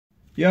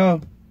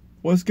Yo,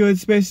 what's good,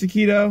 Space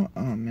Taquito?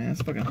 Oh man,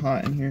 it's fucking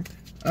hot in here.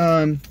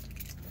 I'm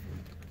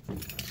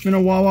in a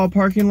WAWA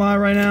parking lot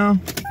right now.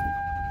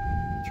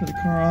 Turn the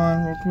car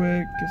on real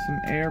quick, get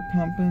some air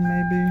pumping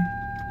maybe.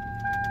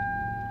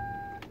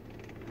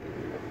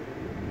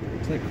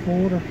 It's like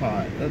cold or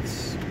hot?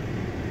 That's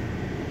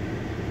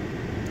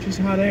just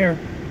hot air.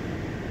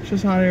 It's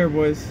just hot air,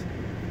 boys.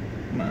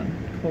 Come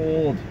on,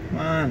 cold, come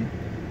on.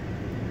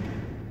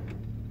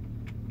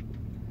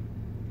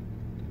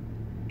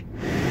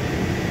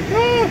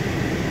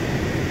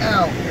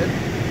 Ow,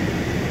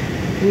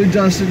 it blew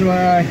dust into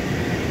my eye.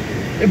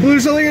 It blew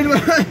something into my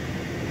eye.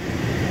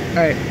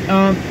 Alright,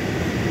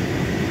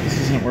 this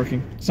isn't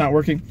working. It's not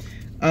working.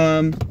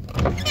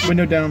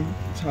 Window down.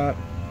 It's hot.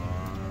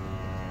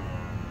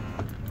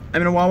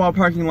 I'm in a WAWA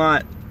parking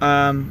lot.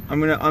 I'm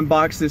gonna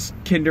unbox this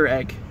Kinder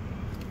Egg.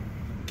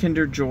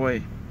 Kinder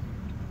Joy.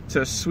 It's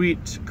a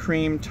sweet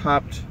cream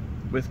topped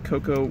with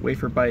cocoa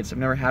wafer bites. I've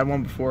never had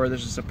one before.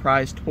 There's a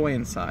surprise toy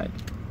inside.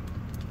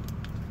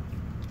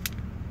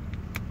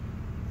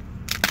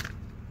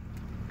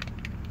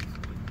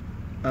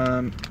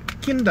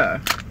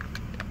 Kinder.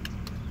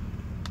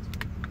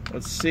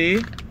 Let's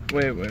see.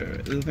 Wait.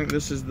 I think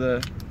this is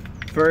the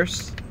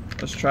first.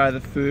 Let's try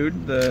the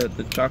food.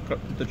 The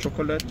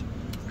chocolate.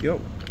 Yo.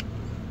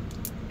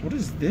 What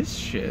is this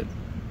shit?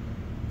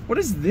 What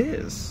is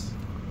this?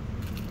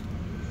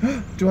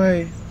 Do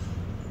I?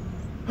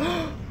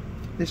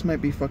 This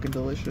might be fucking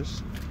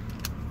delicious.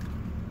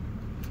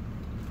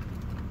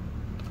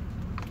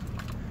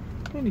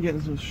 I need to get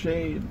in some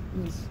shade.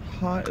 It's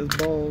hot as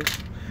balls.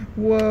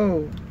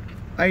 Whoa.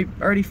 I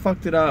already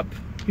fucked it up.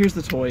 Here's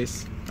the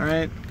toys.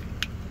 Alright.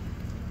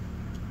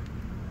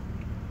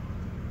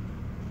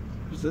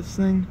 There's this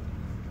thing.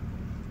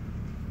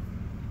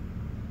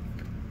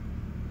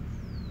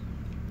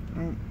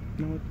 I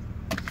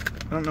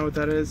don't know what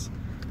that is.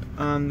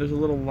 There's a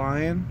little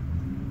lion.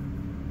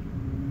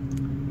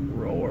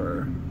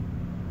 Roar.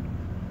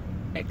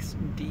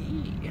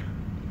 XD.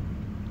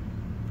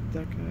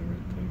 That guy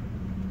right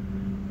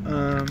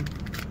there.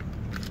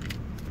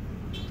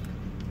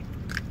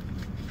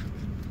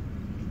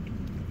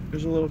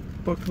 There's a little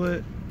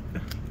booklet.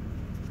 It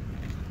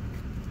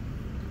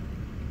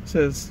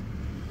says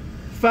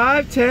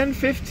 5, 10,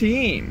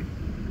 15.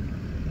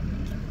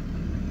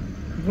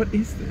 What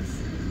is this?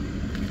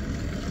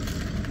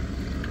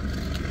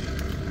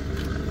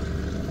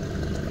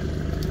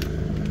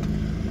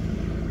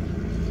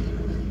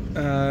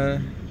 Uh,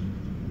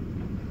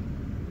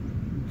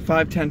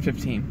 5, 10,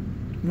 15.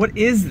 What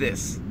is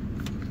this?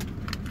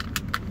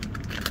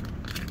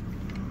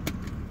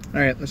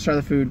 Alright, let's try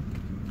the food.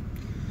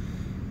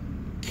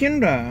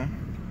 Kinder.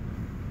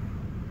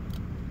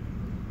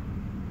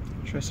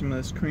 Try some of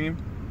this cream.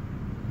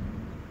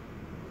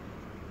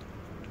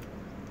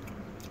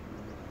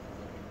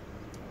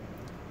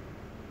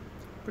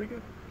 Pretty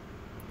good.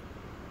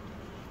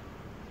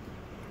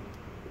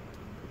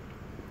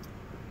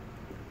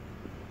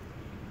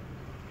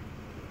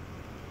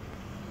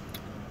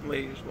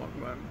 Ladies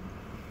walking by.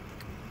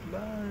 Bye.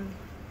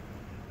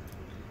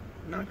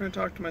 I'm not gonna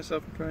talk to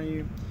myself in front of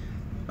you.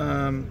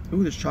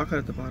 Ooh, there's chocolate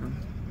at the bottom.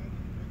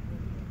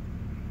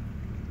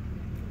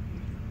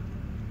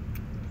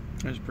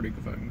 It's pretty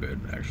fucking good,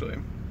 actually.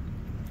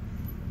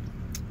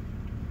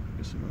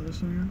 Get some of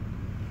this in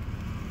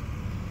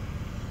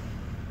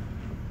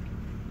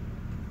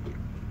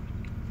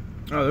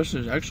here. Oh, this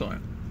is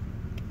excellent.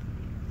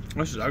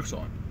 This is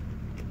excellent.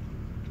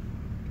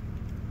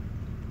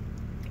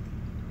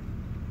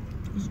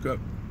 This is good.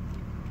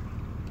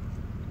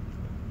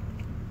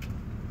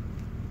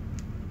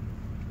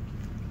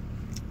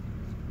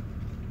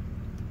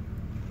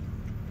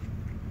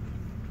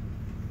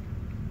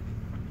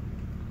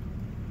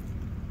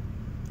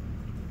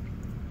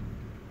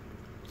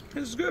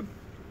 This is good.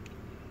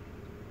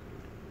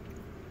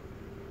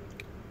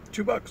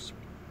 $2.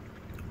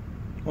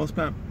 Well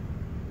spent.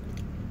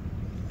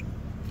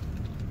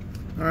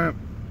 Alright.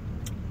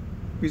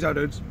 Peace out,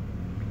 dudes.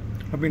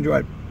 Hope you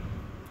enjoyed.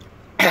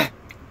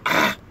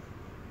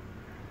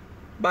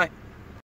 Bye.